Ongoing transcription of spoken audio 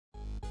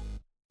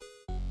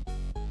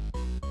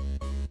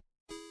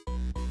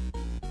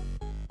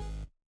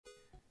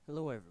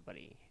Hello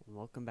everybody, and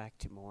welcome back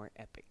to more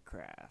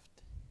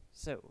EPICCRAFT.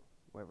 So,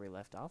 where we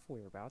left off,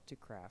 we were about to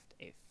craft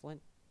a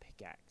flint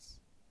pickaxe.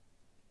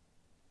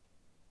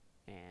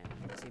 And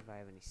let's see if I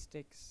have any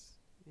sticks,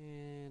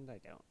 and I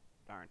don't.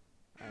 Darn.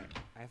 Alright,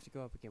 I have to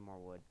go up and get more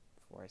wood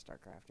before I start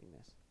crafting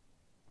this.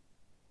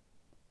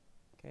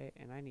 Okay,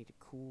 and I need to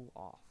cool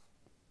off.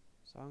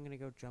 So I'm gonna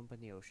go jump in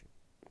the ocean.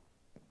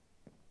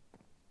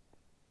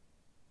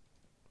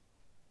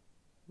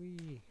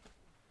 Whee!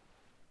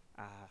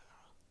 Ah,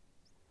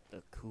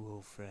 the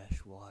cool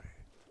fresh water.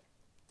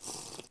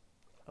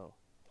 Oh,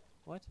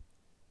 what?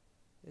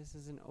 This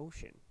is an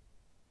ocean.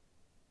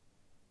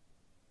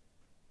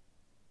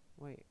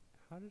 Wait,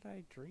 how did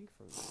I drink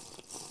from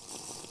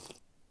that?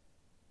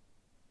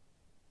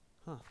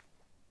 Huh.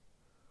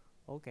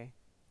 Okay.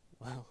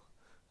 Well,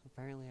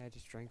 apparently I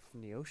just drank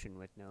from the ocean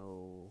with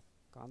no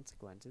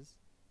consequences.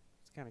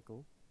 It's kind of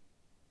cool.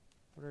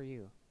 What are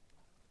you?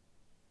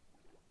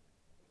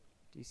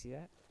 Do you see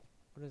that?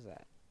 What is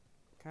that?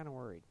 I'm kind of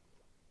worried.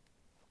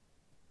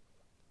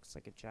 Looks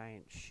like a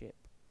giant ship.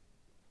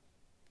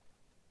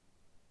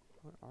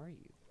 What are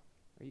you?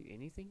 Are you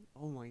anything?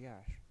 Oh my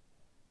gosh.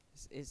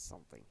 This is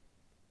something.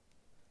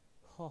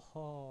 Ho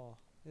ho.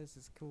 This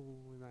is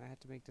cool. We might have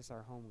to make this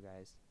our home,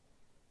 guys.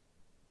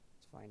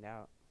 Let's find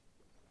out.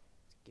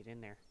 Let's get in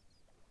there.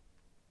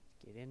 Let's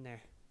get in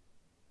there.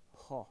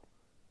 Ho.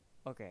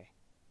 Okay.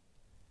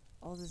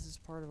 Oh, this is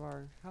part of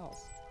our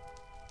house.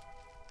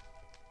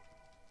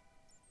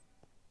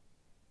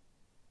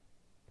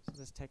 So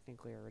this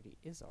technically already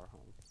is our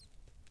home. It's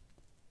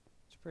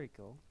pretty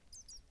cool.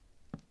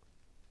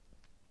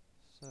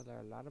 So there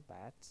are a lot of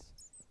bats.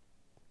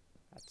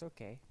 That's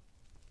okay.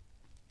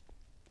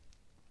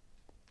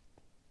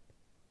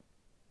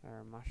 There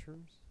are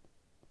mushrooms.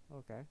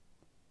 Okay.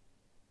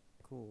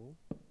 Cool.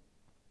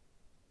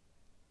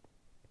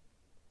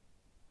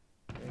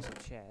 There's a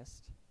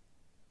chest.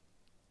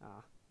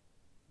 Ah.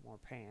 More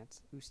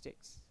pants. Ooh,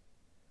 sticks.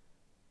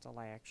 That's all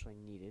I actually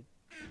needed.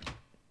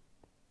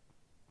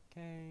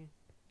 Okay.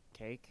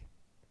 Cake.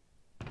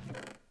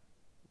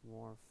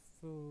 More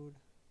food.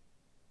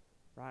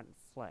 Rotten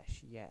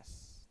flesh.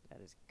 Yes.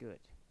 That is good.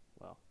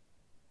 Well,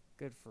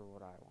 good for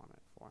what I want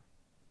it for.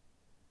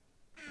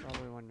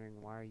 Probably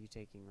wondering, why are you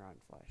taking rotten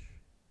flesh?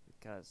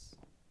 Because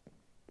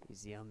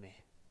it's yummy.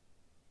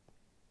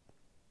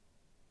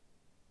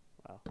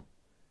 Well,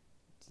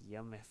 it's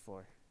yummy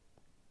for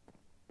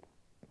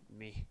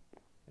me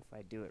if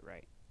I do it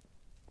right.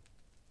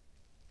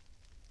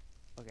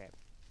 Okay.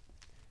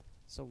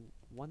 So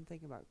one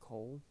thing about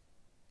coal,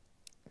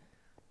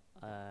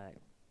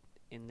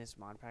 in this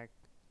mod pack,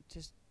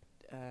 just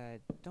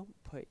don't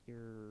put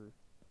your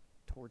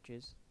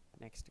torches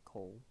next to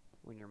coal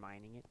when you're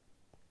mining it,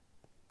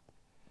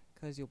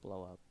 cause you'll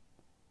blow up.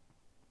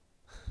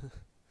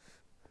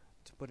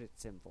 To put it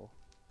simple,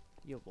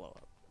 you'll blow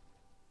up,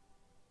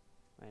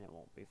 and it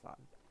won't be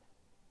fun.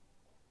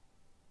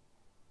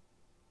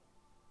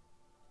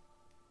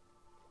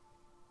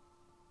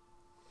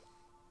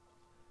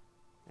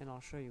 And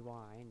I'll show you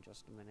why in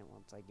just a minute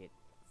once I get a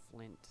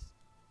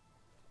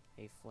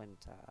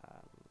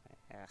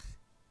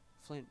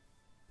flint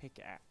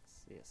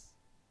pickaxe. Yes.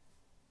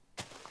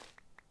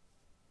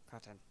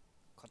 Cotton.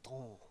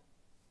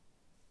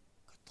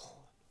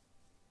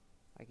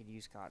 I could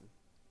use cotton.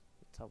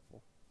 It's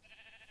helpful.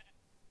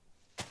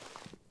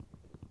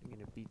 I'm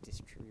gonna beat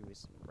this tree with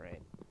some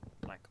bread,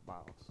 like a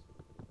boss.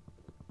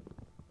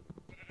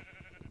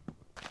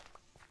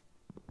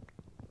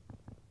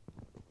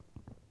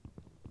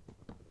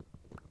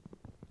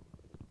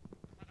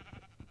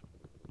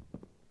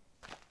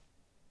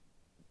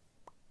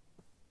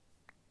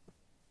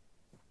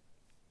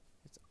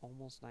 It's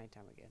almost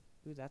nighttime again.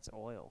 Ooh, that's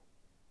oil.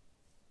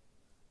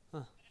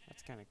 Huh,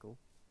 that's kinda cool.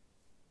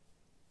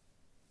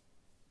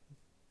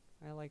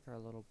 I like our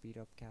little beat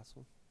up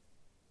castle.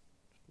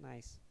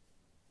 Nice.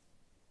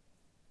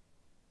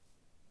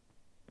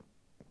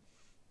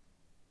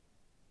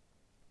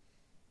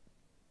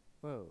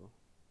 Whoa.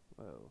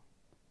 Whoa.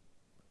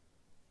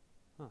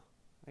 Huh.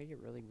 I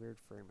get really weird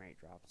frame rate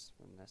drops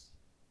from this.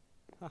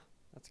 Huh.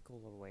 That's a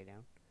cool little way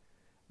down.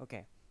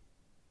 Okay.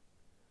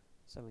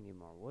 So we need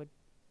more wood.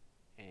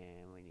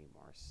 And we need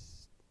more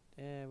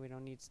we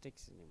don't need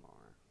sticks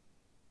anymore.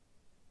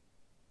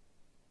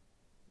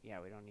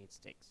 Yeah, we don't need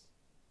sticks.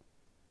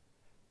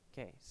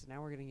 Okay, so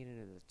now we're gonna get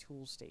into the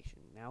tool station.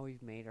 Now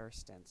we've made our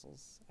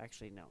stencils.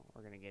 Actually, no,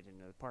 we're gonna get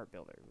into the part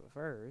builder. But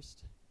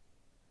first,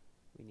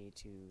 we need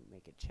to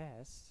make a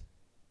chest.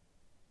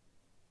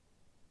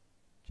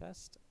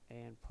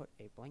 And put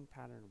a blank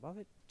pattern above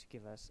it to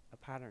give us a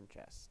pattern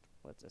chest.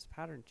 What this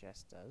pattern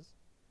chest does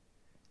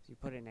is you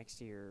put it next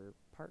to your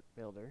part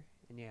builder,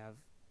 and you have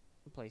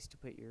a place to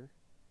put your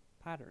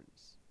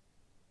patterns.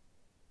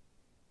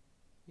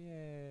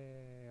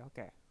 Yay!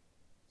 Okay,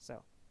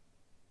 so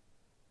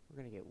we're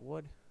gonna get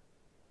wood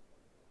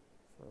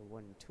for a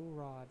wooden tool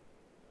rod.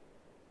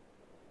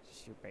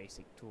 Just your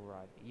basic tool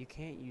rod. You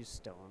can't use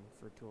stone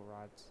for tool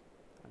rods,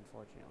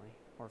 unfortunately,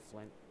 or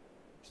flint,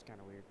 which is kind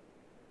of weird,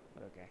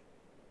 but okay.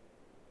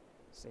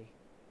 See,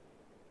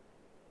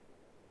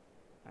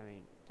 I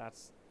mean,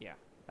 that's, yeah,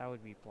 that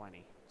would be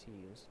plenty to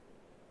use.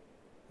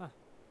 Huh.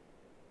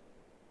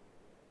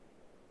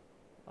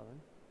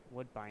 Oven,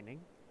 wood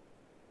binding,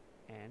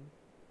 and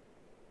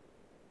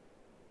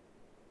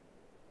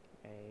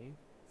a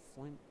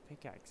flint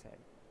pickaxe head.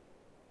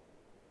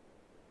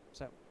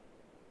 So,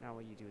 now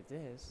what you do with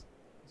this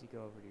is you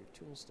go over to your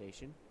tool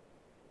station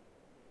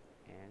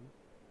and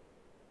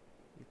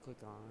you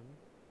click on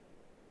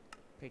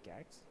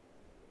pickaxe.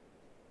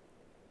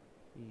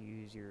 You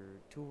use your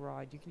tool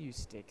rod. You can use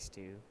sticks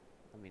too.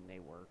 I mean, they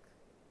work.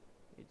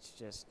 It's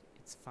just,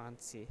 it's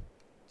fancy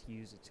to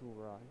use a tool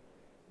rod.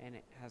 And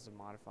it has a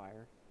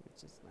modifier,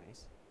 which is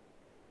nice.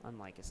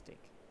 Unlike a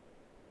stick.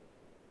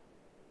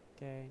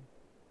 Okay.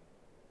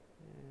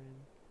 And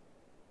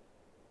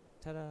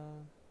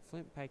ta-da!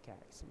 Flint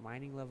pickaxe.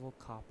 Mining level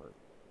copper.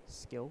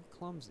 Skill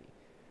clumsy.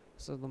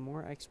 So the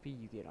more XP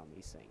you get on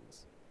these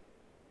things,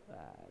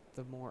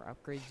 the more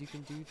upgrades you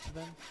can do to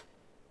them.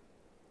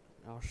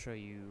 I'll show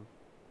you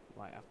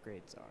why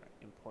upgrades are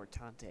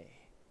importante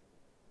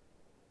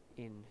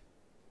in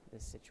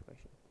this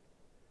situation.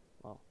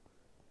 Well,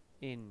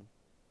 in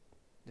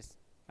this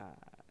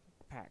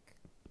pack.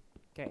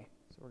 Okay,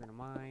 so we're gonna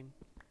mine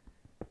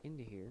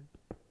into here.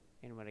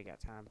 Anybody got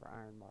time for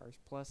iron bars?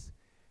 Plus,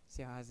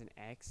 see how it has an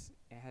X?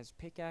 It has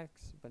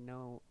pickaxe, but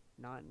no,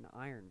 not an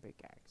iron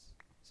pickaxe.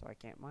 So I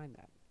can't mine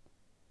that.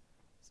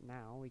 So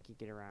now we can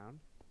get around,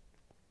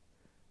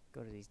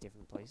 go to these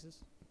different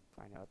places,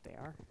 find out what they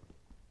are.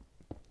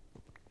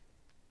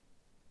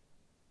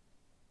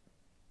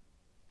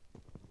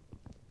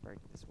 Break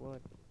this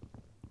wood.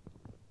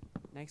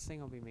 Next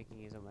thing I'll be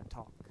making is a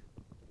mattock,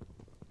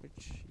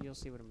 which you'll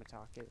see what a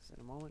mattock is in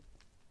a moment.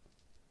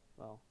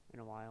 Well, in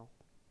a while.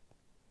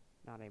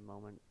 Not a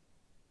moment.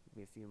 It'll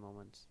be a few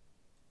moments.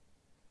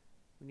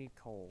 We need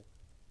coal.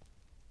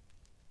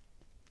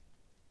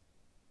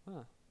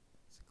 Huh.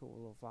 It's a cool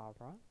little flower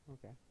pot.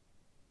 Okay.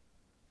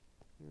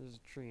 There's a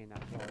tree in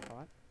that flower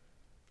pot.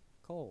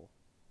 Coal.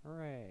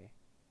 Hooray.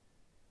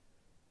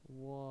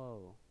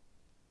 Whoa.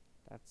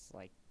 That's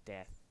like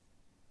death.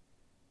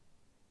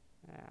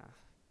 Ah.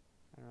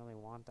 I don't really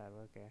want that,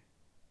 but okay.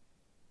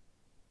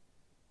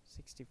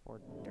 64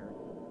 dirt.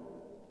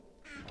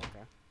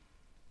 Okay.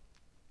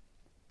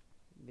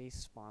 These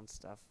spawn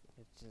stuff,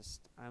 it's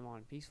just, I'm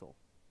on peaceful.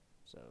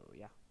 So,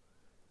 yeah.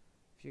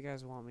 If you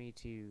guys want me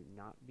to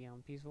not be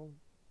on peaceful,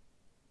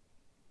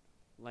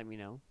 let me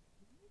know,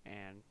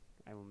 and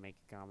I will make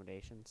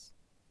accommodations.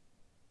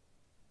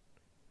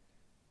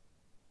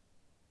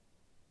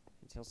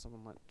 Until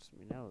someone lets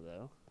me know,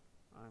 though,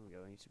 I'm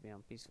going to be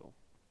on peaceful.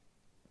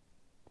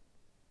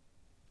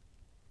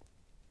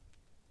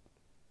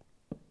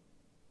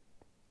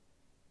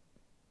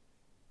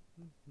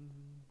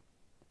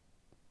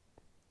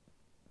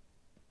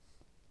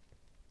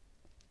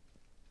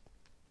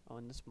 Oh,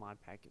 and this mod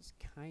pack is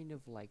kind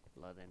of like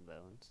Blood and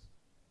Bones.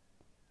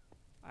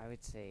 I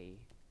would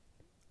say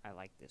I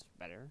like this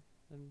better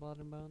than Blood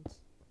and Bones.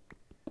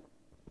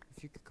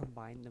 If you could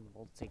combine them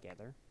both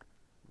together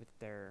with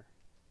the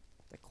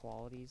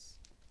quality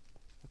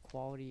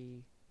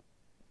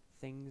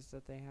things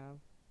that they have,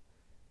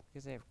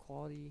 because they have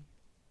quality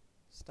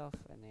stuff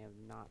and they have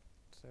not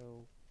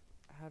so,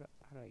 how do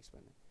I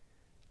explain it?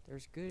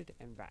 There's good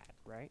and bad,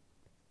 right?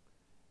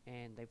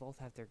 And they both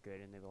have their good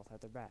and they both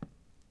have their bad.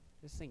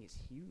 This thing is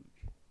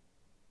huge.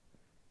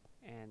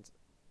 And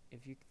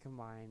if you could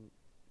combine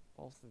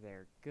both of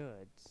their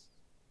goods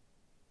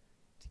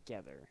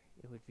together,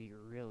 it would be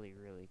really,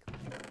 really cool.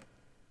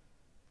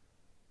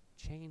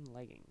 Chain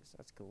leggings,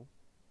 that's cool.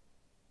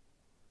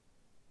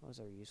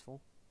 Those are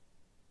useful.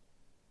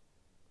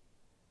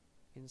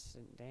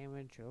 Instant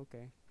damage,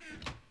 okay.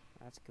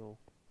 That's cool.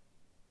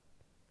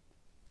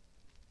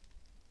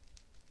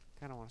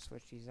 Kinda wanna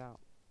switch these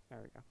out.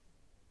 There we go.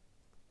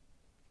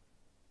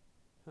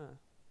 Huh.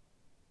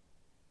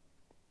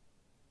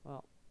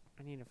 Well,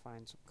 I need to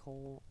find some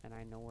coal, and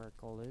I know where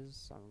coal is,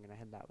 so I'm gonna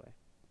head that way.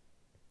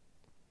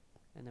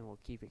 And then we'll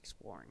keep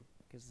exploring,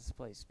 because this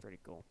place is pretty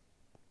cool.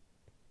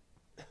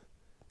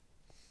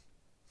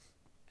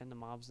 And the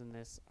mobs in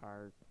this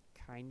are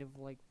kind of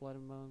like Blood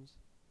and Bones.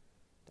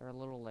 They're a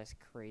little less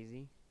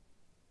crazy.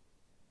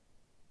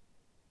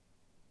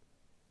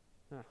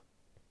 Huh.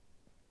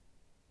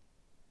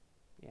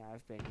 Yeah,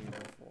 I've been here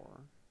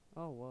before.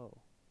 Oh,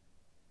 whoa.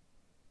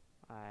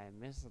 I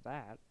missed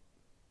that.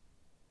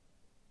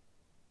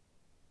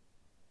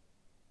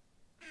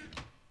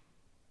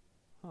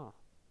 Huh.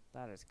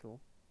 That is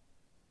cool.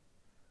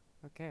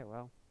 Okay,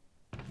 well.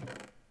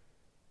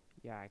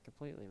 Yeah, I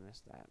completely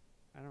missed that.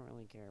 I don't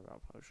really care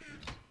about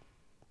potions.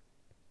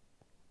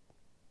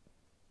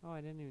 Oh,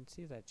 I didn't even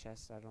see that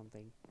chest, I don't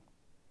think.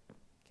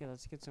 Okay,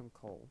 let's get some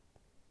coal.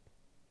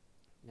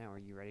 Now, are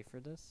you ready for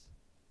this?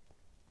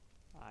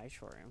 I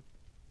sure am.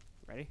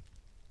 Ready?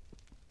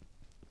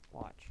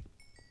 Watch.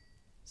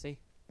 See?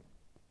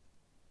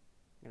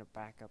 I'm gonna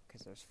back up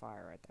because there's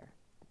fire right there.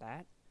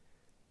 That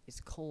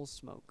is coal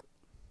smoke.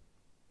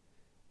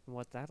 And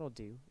what that'll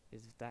do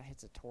is if that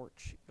hits a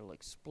torch, it'll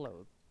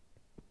explode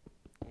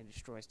and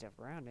destroy stuff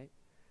around it.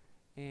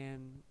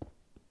 And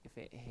if If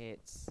it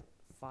hits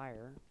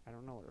fire, I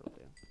don't know what it'll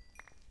do.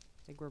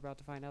 I think we're about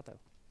to find out though.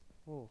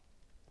 Whoa.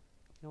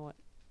 You know what?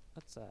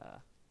 Let's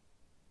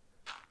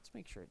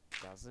make sure it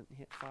doesn't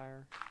hit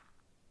fire.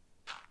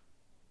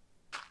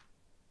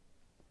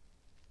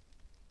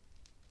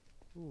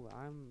 Ooh,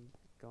 I'm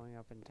going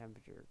up in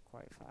temperature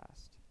quite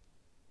fast.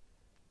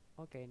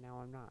 Okay, now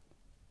I'm not.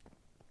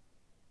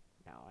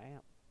 Now I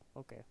am.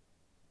 Okay.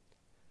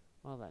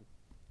 Well then,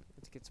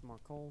 let's get some more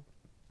coal.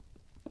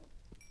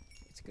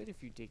 It's good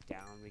if you dig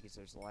down because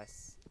there's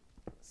less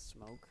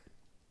smoke.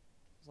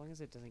 As long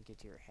as it doesn't get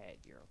to your head,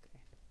 you're okay.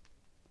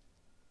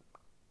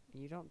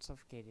 And you don't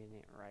suffocate in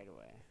it right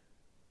away.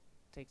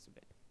 It takes a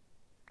bit.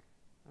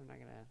 I'm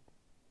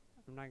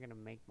not gonna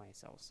make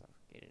myself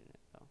suffocate in it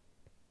though.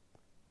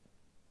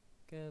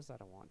 Because I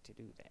don't want to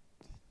do that.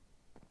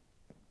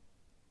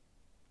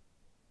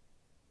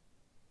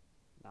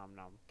 Nom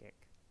nom kick.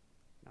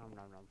 Nom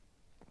nom nom.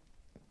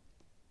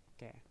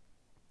 Okay.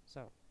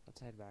 So,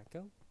 let's head back.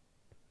 Go.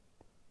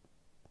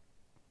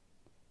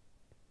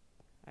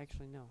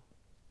 Actually, no.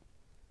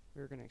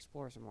 We were gonna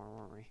explore some more,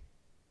 weren't we?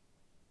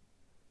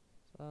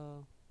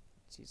 So,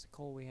 let's use the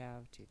coal we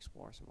have to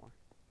explore some more.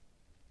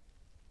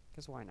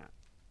 Because why not?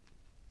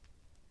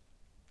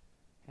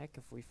 Heck,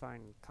 if we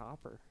find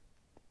copper,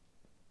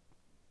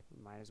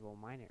 we might as well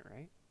mine it,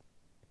 right?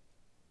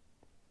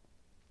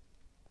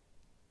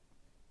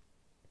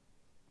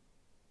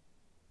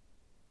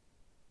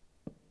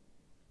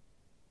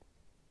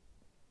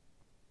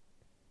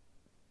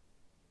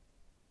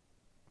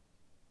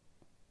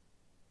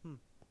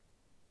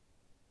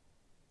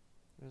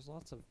 There's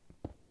lots of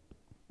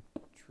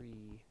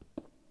tree.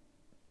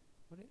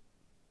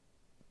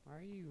 Why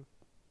are you?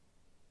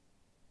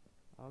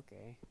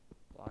 Okay.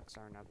 Blocks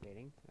aren't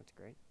updating. That's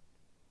great.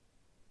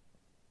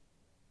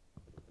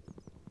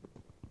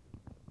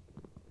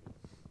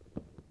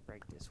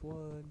 Break this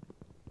wood.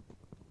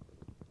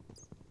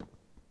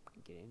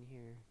 Get in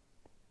here.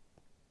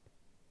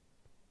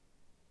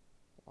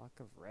 Block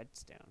of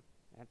redstone.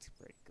 That's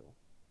pretty cool.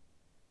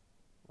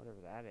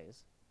 Whatever that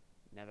is.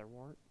 Nether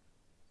wart.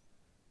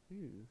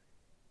 Ooh.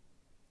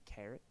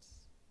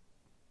 Carrots.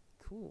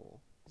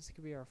 Cool. This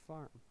could be our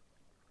farm.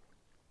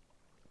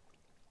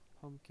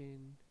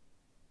 Pumpkin.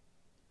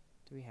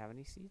 Do we have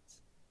any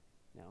seeds?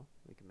 No.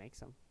 We can make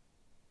some.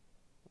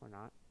 Or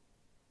not.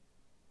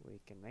 We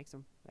can make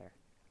some. There.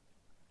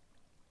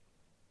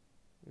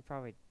 We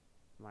probably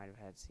might have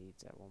had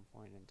seeds at one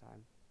point in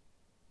time.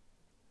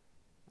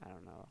 I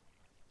don't know.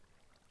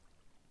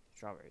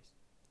 Strawberries.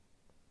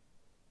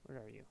 Where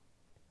are you?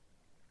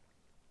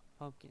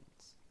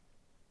 Pumpkins.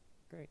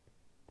 Great.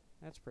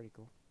 That's pretty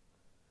cool.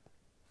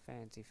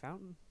 Fancy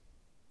fountain.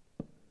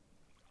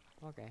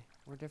 Okay.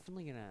 We're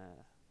definitely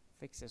gonna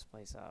fix this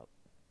place up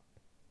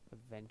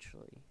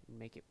eventually and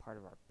make it part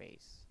of our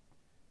base.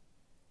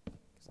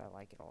 Because I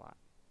like it a lot.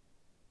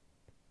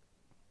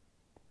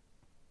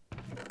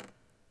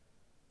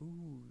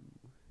 Ooh.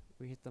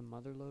 We hit the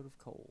mother lode of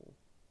coal.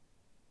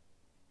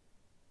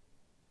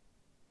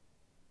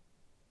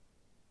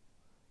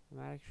 I'm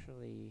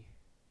actually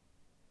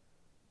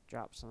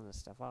drop some of this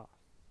stuff off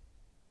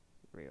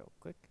real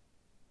quick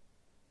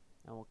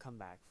and we'll come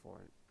back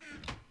for it.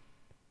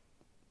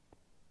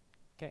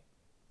 Okay,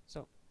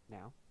 so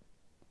now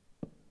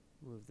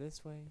move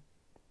this way.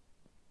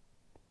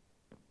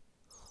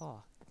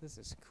 Huh, this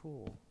is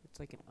cool. It's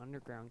like an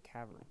underground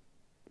cavern.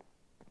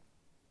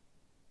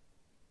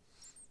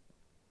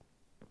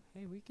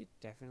 Hey, we could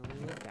definitely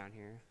live down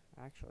here,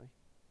 actually.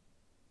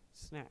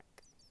 Snack.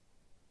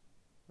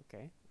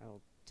 Okay, I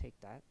will take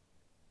that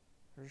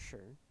for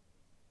sure.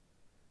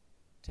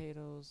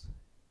 Potatoes,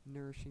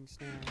 nourishing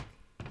snack,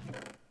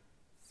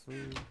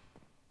 food.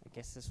 I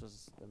guess this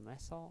was the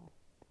mess hall.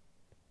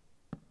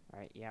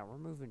 Alright, yeah, we're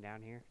moving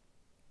down here.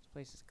 This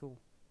place is cool.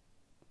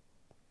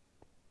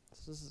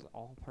 So this is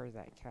all part of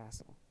that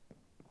castle.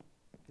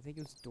 I think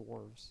it was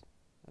dwarves.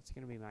 That's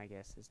gonna be my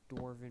guess, is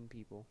dwarven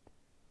people.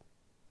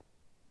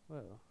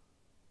 Whoa,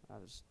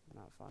 that was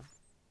not fun.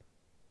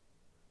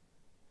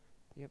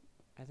 Yep,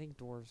 I think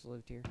dwarves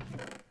lived here.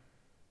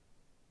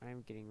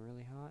 I'm getting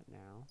really hot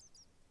now.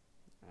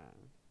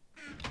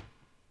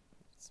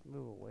 Let's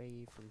move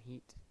away from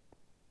heat.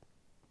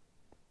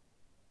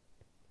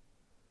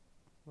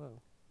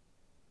 Whoa.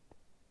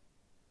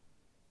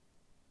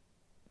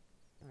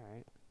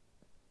 Alright.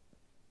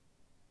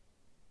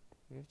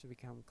 We have to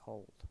become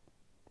cold.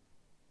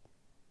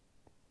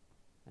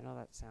 I know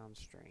that sounds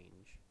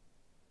strange.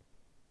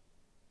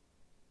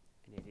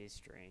 And it is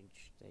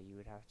strange that you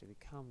would have to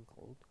become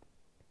cold.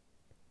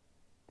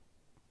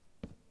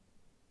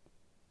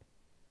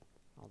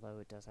 Although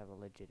it does have a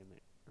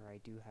legitimate, or I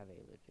do have a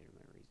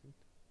legitimate reason.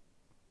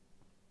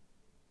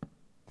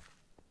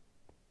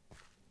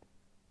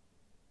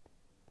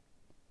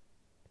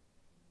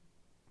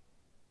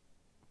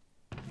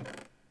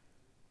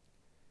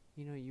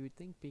 You know, you would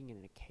think being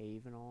in a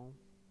cave and all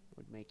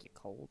would make you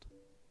cold.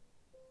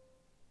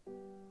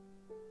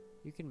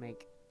 You can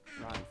make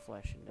rotten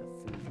flesh into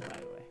food, by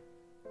the way.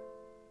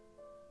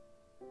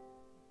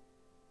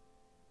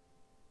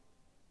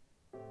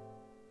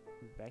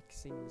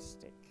 vexing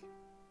stick.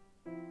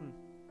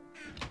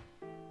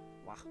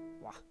 Wah,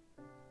 wah.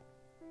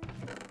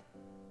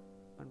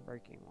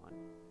 Unbreaking one.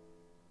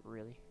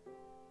 Really?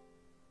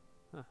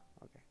 Huh,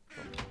 okay,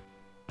 cool.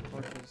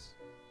 Torches.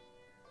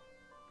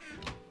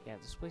 Yeah,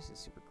 this place is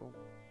super cool.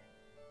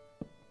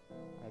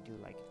 I do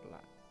like it a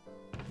lot.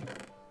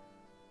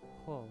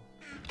 Whoa.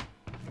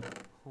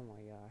 Oh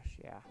my gosh,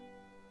 yeah.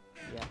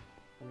 Yep,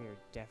 we are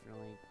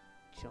definitely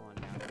chilling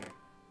down here.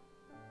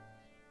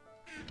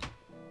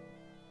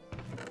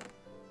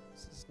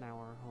 This is now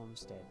our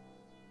homestead.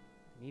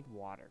 I need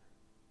water.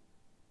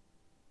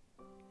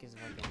 Because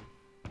if I can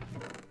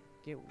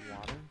get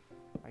water,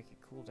 I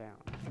could cool down.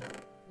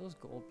 Those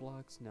gold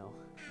blocks? No.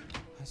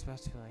 I was about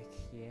to be like,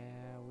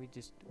 yeah, we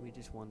just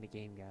won the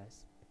game,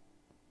 guys.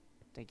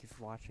 Thank you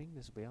for watching.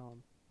 This will be all.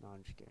 No,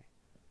 I'm just kidding.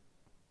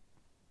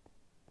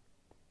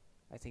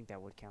 I think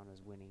that would count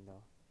as winning,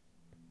 though.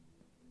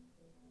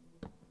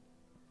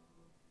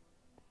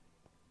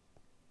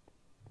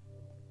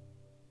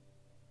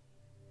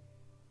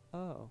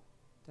 Oh,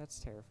 that's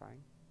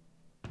terrifying.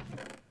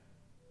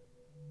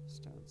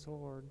 Stone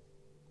sword,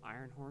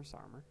 iron horse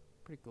armor.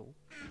 Pretty cool.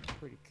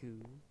 Pretty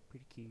cool.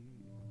 Pretty cute.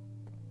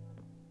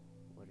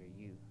 What are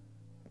you?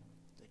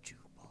 The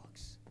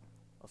jukebox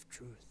of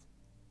truth.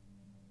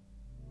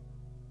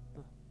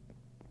 Huh.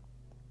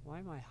 Why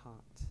am I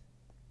hot?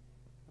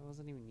 I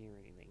wasn't even near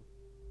anything.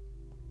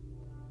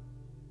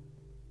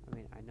 I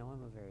mean, I know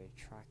I'm a very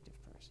attractive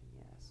person,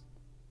 yes.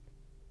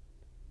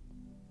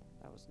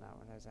 That was not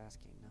what I was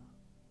asking, though.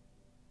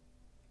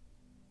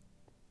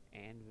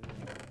 And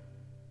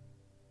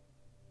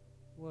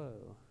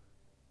whoa.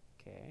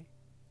 Okay.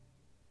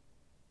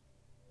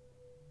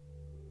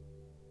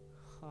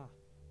 Huh.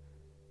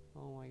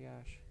 Oh my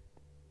gosh.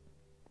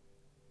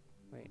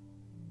 Wait.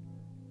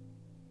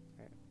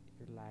 Alright,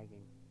 you're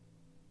lagging.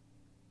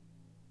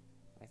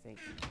 I think.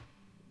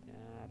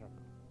 I don't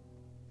know.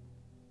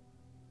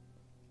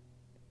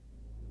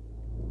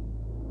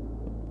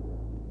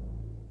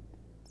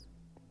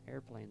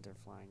 Airplanes are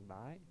flying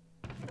by,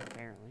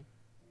 apparently.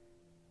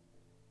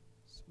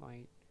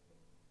 Smite.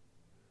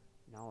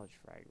 Knowledge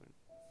fragment.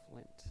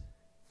 Flint.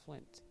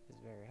 Flint is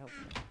very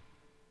helpful.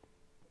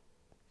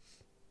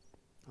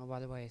 Oh, by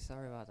the way,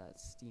 sorry about that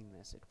Steam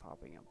message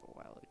popping up a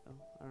while ago.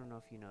 I don't know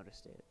if you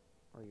noticed it.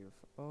 Or you're...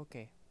 Oh,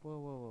 okay. Whoa,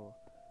 whoa, whoa.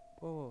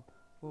 Whoa,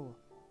 whoa, whoa.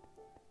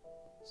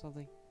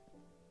 Something.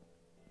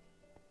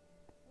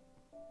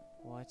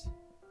 What?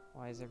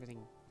 Why is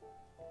everything...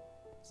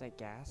 Is that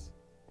gas?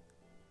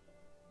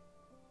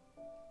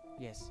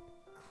 Yes.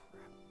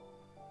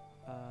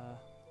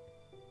 Crap.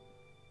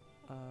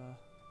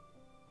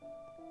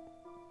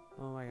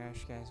 Oh my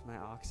gosh, guys, my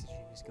oxygen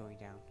is going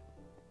down.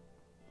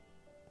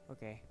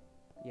 Okay.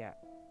 Yeah,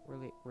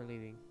 we're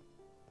leaving.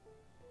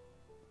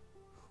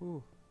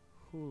 Whew.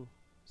 Whew.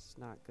 This is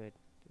not good.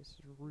 This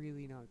is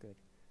really not good.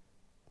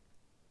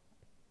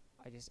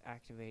 I just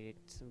activated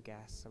some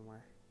gas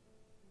somewhere.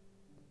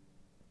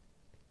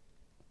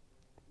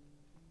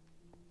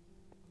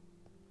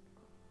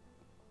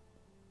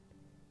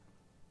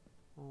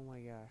 Oh my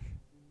gosh.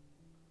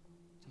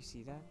 Do you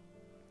see that?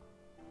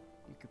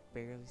 You could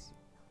barely see.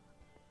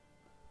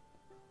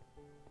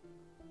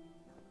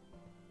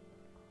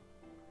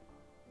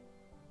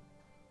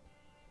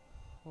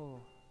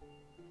 Oh.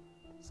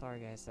 Sorry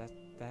guys,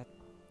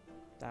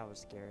 that was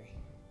scary.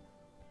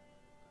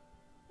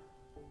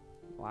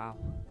 Wow.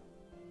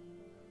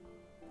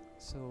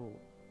 So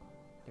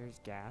there's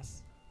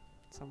gas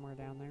somewhere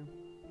down there.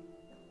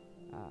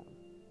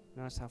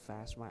 Notice how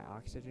fast my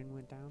oxygen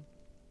went down?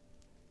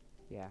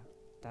 Yeah,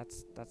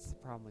 that's the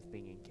problem with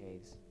being in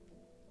caves.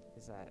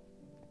 Is that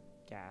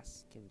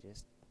gas can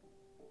just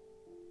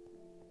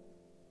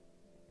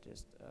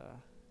it's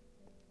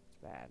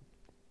bad.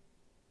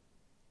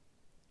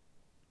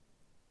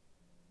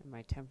 And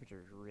my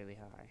temperature is really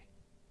high.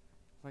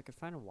 If I could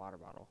find a water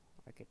bottle,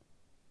 I could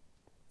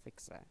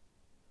fix that.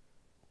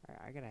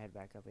 Alright, I gotta head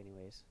back up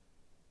anyways.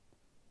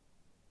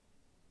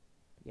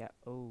 Yeah,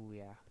 oh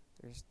yeah.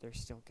 There's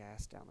still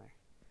gas down there.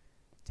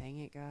 Dang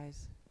it,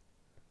 guys.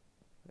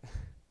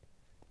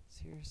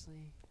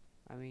 Seriously?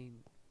 I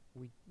mean,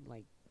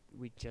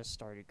 we just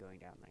started going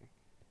down there.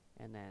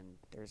 And then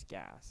there's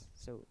gas.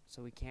 So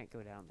we can't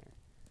go down there.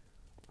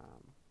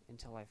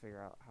 Until I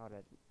figure out how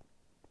to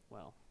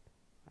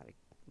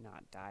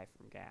not die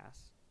from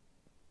gas.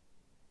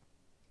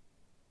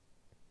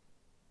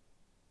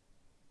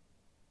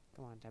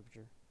 Come on,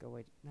 temperature. Go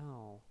away.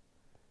 No.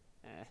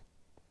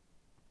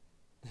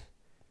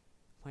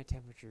 My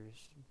temperature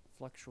is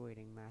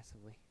fluctuating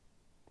massively.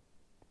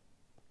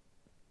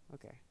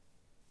 Okay.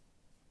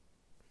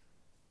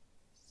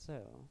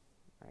 So,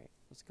 alright,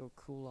 let's go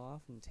cool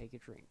off and take a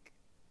drink.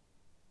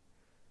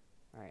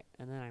 Alright,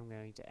 and then I'm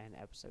going to end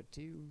episode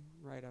 2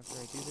 right after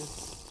I do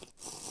this.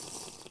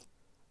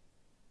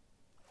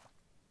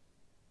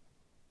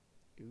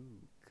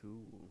 Ooh,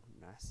 cool.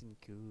 Nice and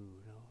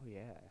cool. Oh,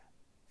 yeah.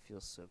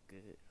 Feels so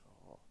good.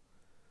 Oh.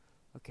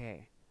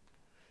 Okay.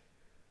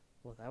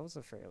 Well, that was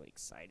a fairly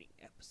exciting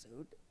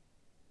episode.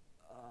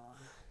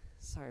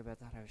 Sorry about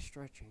that, I was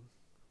stretching.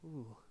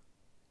 Ooh.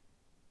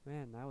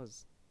 Man, that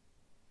was...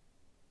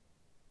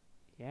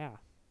 Yeah.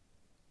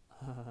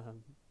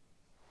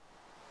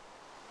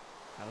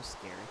 That was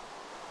scary.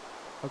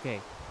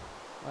 Okay.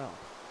 Well.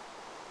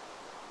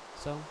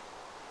 So,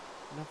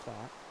 enough of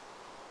that.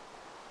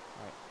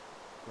 Alright.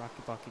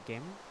 Rocky Pocket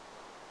Gamer.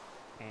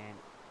 And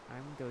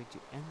I'm going to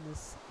end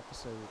this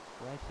episode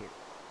right here.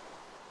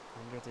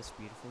 Under this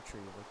beautiful tree,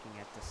 looking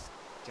at this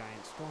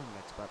giant storm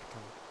that's about to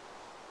come.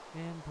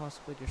 And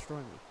possibly destroy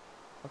me.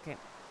 Okay.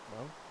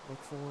 Well,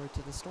 look forward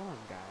to the storm,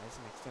 guys,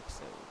 next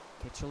episode.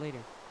 Catch you later.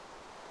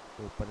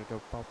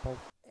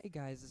 Hey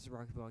guys, this is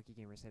Rocky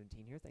Gamer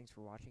 17 here. Thanks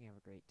for watching. Have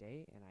a great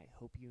day, and I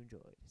hope you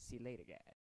enjoyed. See you later, guys.